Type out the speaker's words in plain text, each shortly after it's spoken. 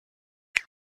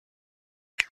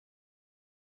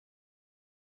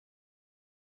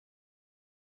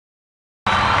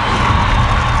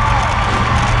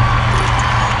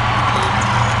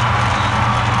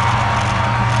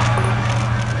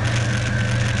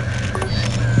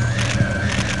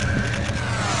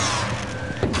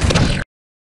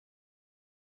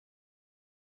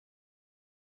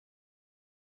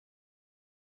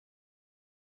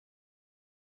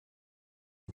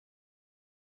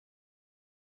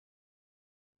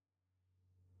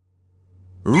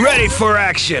Ready for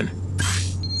action!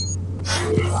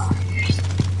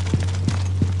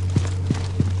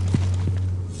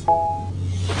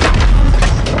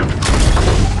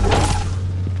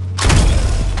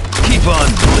 Keep on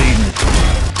bleeding.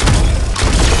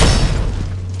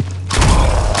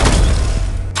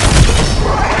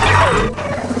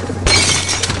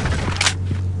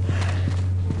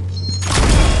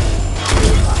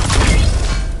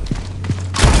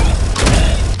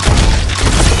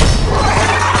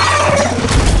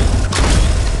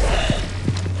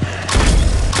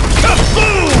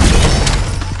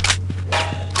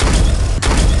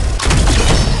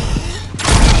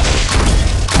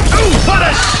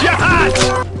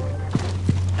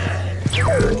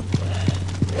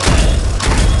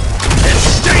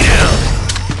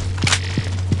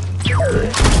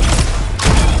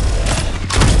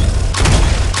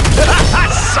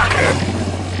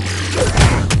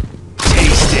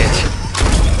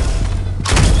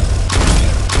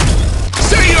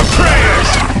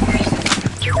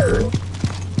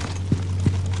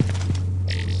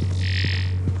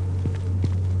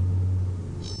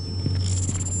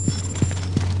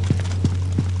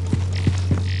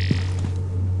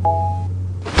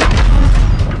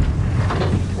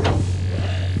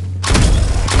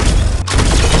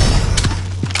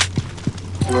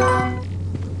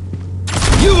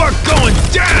 You are going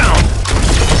down!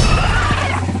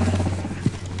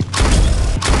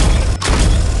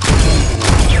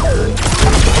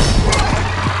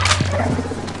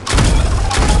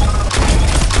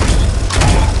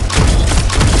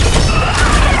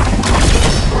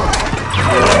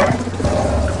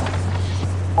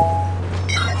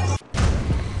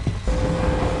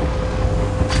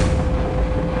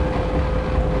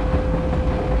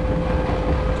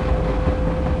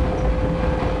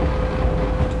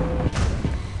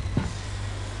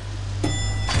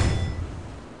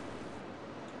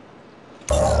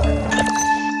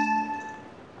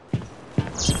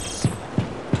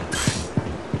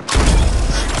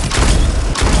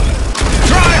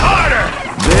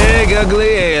 Ugly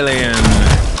alien.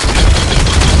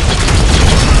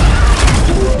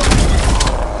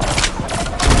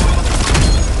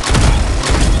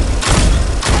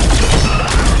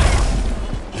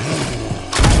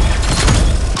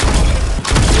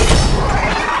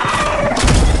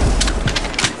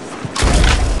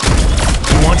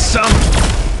 You want some?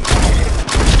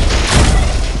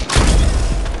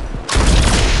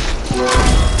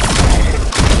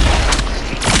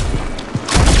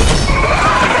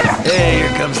 Hey, here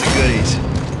comes the goodies.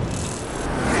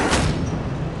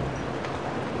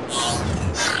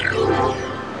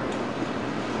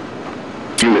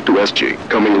 Unit to SG,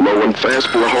 coming low and fast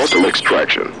for hostile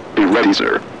extraction. Be ready,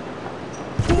 sir.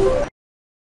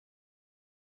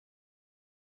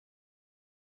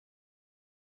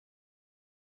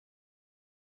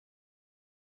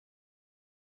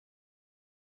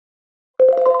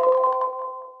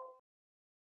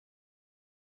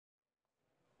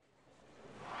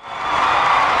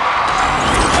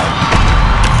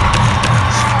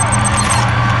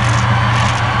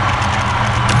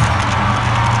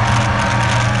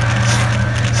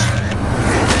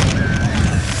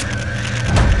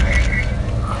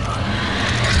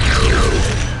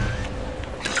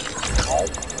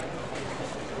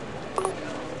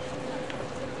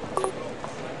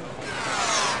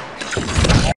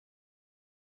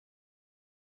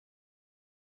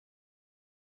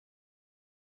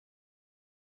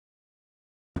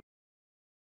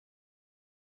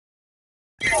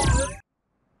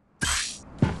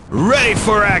 Ready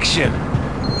for action!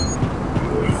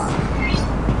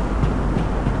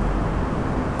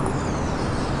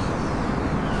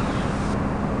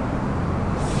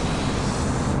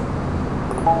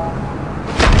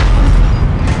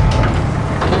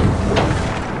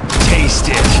 Taste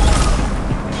it!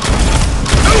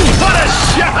 Ooh, what a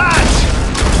shot!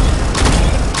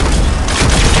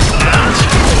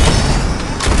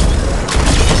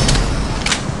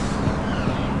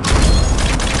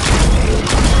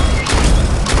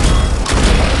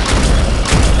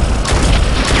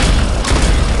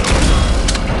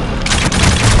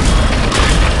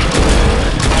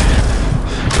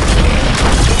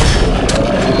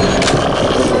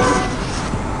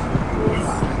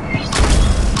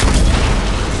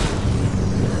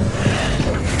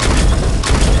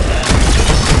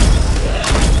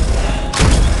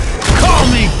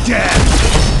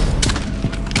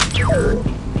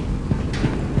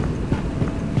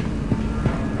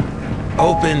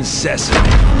 Open sesame.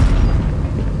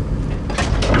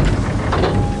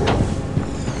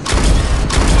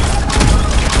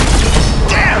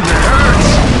 Damn, that hurts!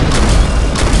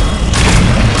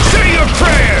 Say your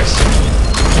prayers!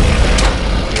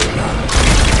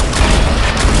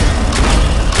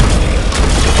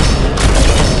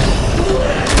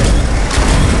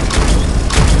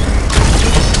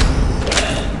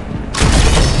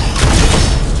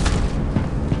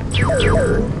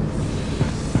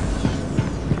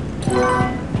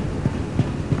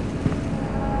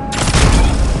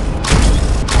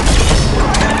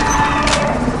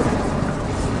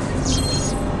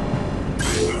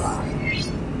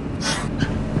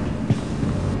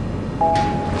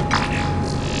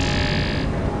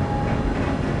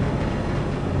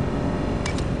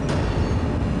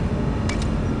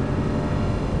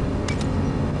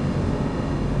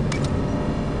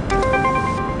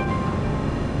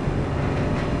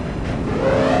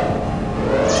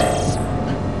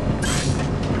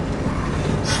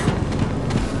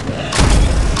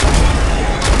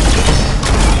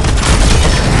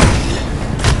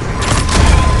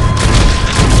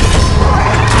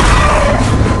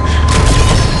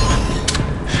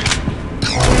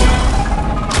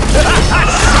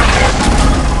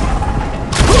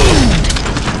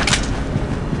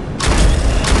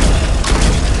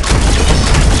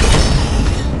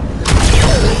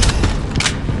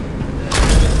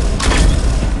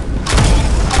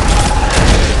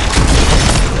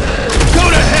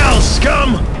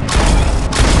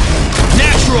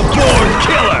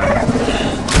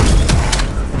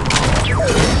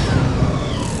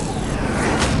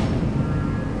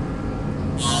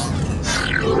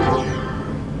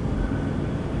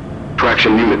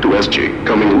 Extraction unit to SG,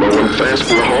 coming low and fast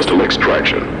for hostile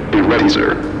extraction. Be ready,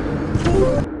 sir.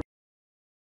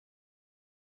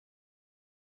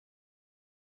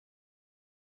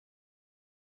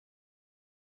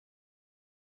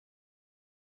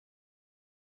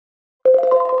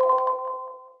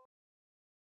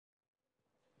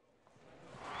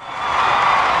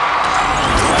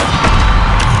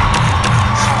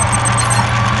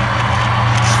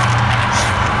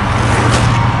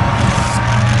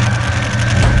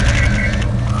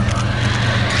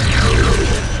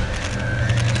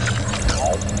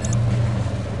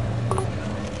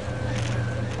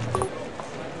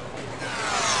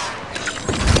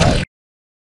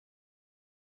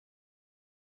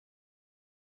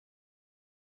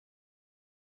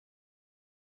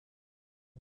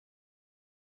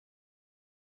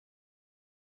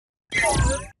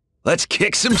 Let's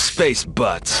kick some space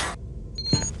butts.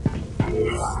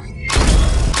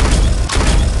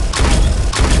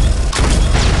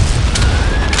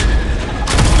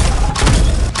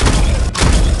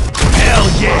 Hell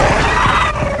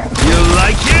yeah! You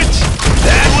like it?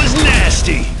 That was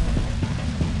nasty!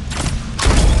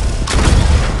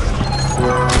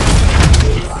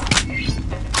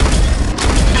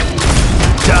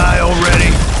 Die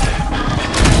already!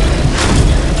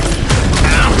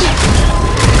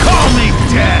 Call me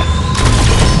death!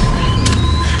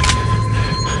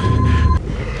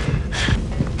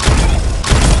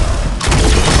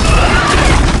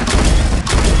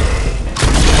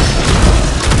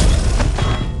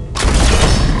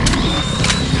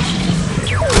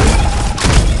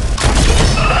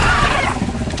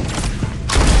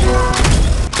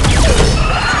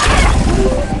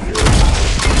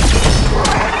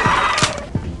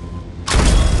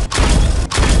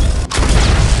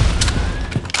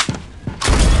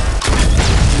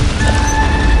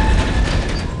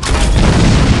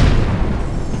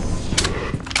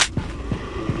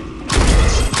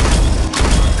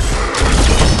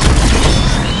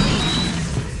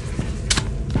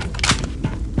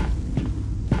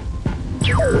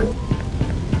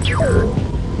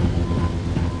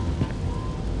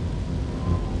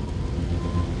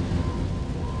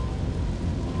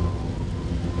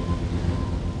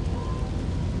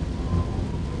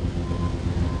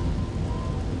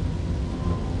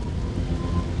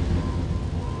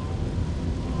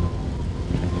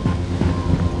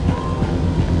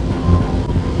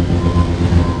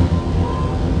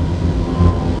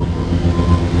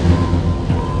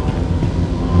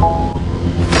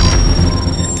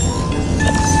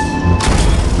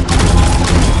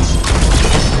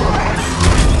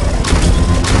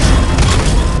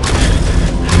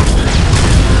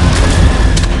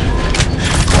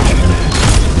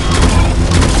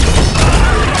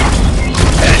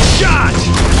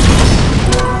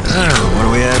 What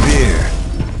do we have here?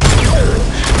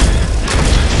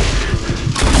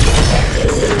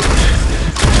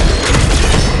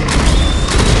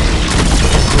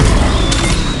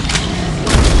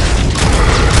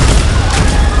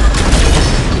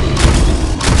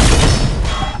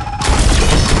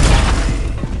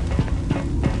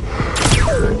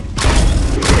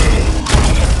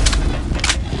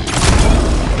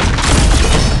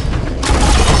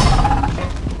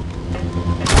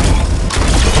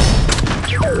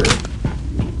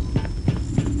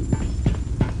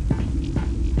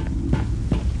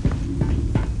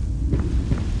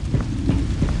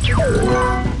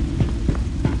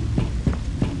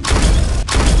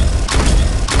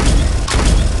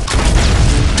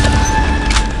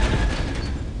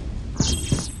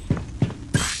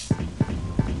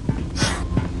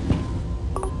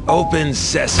 Open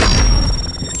sesame.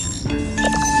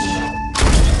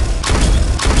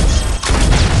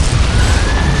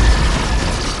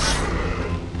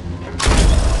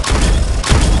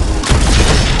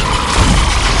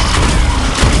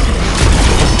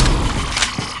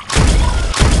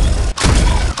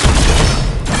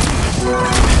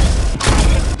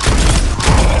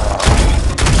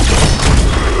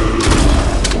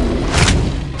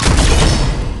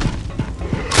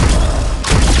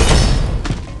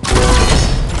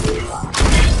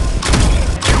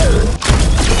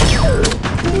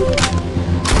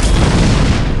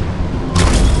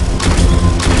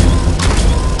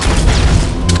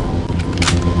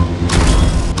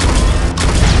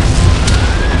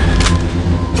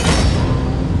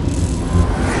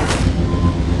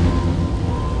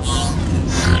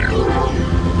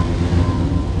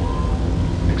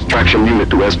 Extraction unit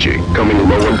to SG, coming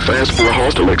low and fast for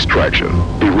hostile extraction.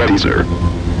 Be ready, sir.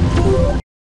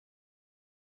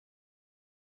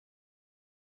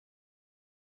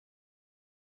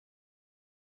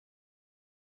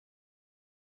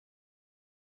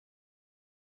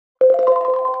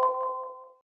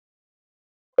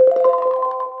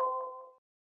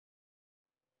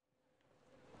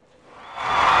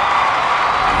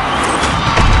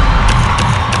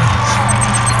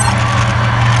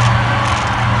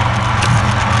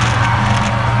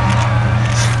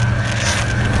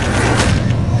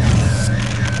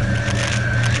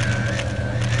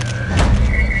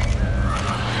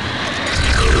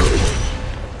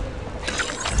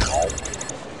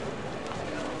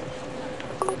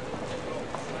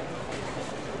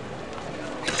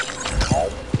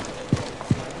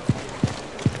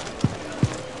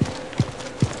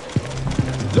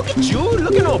 at you,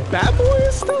 looking all bad boy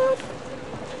and stuff.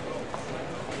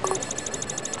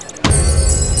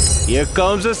 Here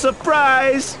comes a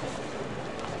surprise.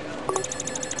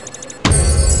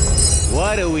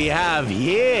 What do we have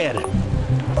here?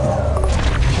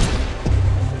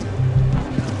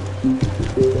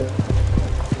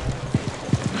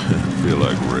 Feel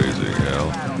like raising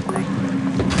hell.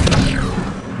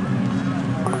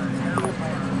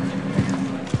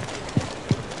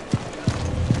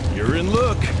 You're in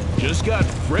luck. Just got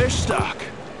fresh stock.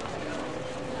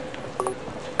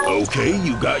 Okay,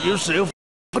 you got yourself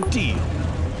a deal.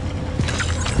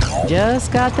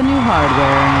 Just got the new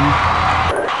hardware in.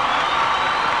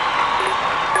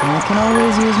 I can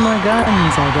always use more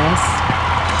guns, I guess.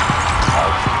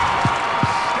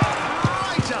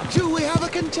 Right, do we have a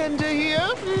contender here?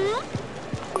 Hmm?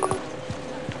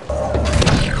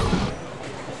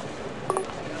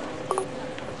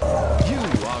 You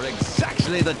are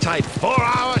exactly the type for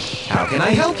our show. How can I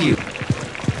help you?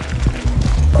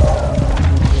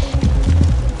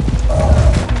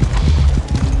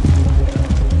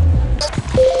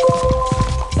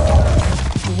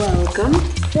 Welcome.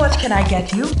 What can I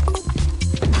get you?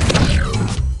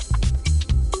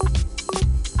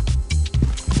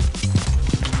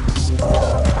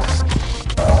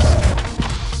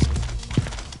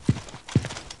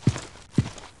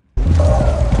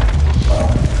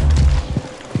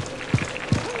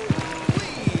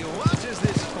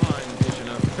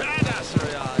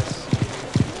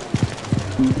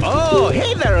 Oh,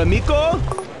 hey there, amigo.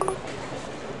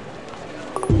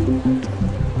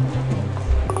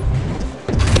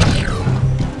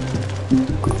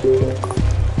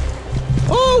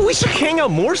 Oh, we should hang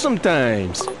out more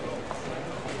sometimes.